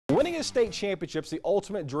a state championship's the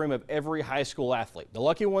ultimate dream of every high school athlete. The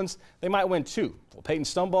lucky ones, they might win two. Well, Payton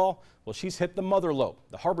Stumbaugh, well, she's hit the mother lode.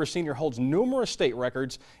 The Har-Ber senior holds numerous state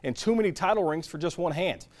records and too many title rings for just one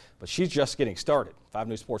hand. But she's just getting started. 5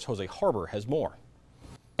 News Sports' Jose Har-Ber has more.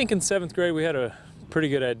 I think in 7th grade we had a pretty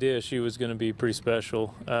good idea she was going to be pretty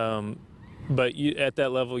special. But at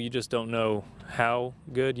that level, you just don't know how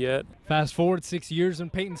good yet. Fast forward 6 years,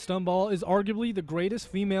 and Payton Stumbaugh is arguably the greatest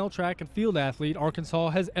female track and field athlete Arkansas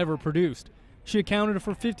has ever produced. She accounted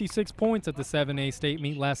for 56 points at the 7A state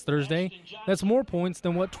meet last Thursday. That's more points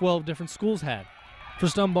than what 12 different schools had. For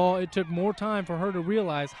Stumbaugh, it took more time for her to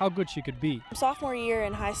realize how good she could be. Sophomore year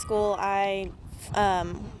in high school, I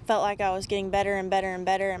felt like I was getting better and better and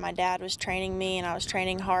better, and my dad was training me, and I was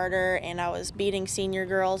training harder, and I was beating senior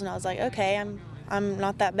girls, and I was like, okay, I'm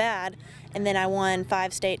not that bad. And then I won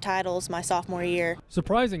 5 state titles my sophomore year.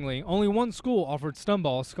 Surprisingly, only one school offered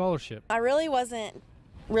Stumbaugh a scholarship. I really wasn't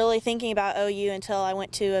thinking about OU until I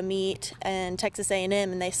went to a meet in Texas A&M,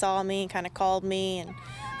 and they saw me and kind of called me, and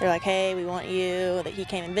they're like, hey, we want you. He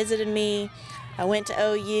came and visited me. I went to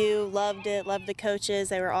OU, loved it, loved the coaches.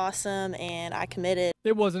 They were awesome, and I committed.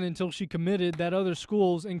 It wasn't until she committed that other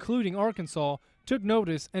schools, including Arkansas, took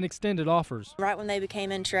notice and extended offers. Right when they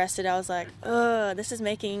became interested, I was like, ugh, this is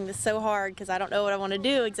making this so hard because I don't know what I want to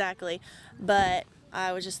do exactly. But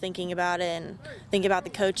I was just thinking about it and thinking about the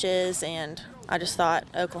coaches, and I just thought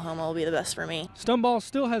Oklahoma will be the best for me. Stumbaugh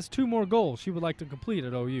still has 2 more goals she would like to complete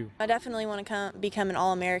at OU. I definitely want to become an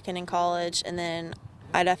All-American in college, and then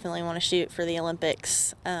I definitely want to shoot for the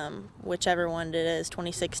Olympics, whichever one it is,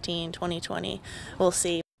 2016, 2020, we'll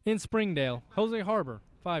see. In Springdale, Jose Har-Ber,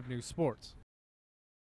 5 News Sports.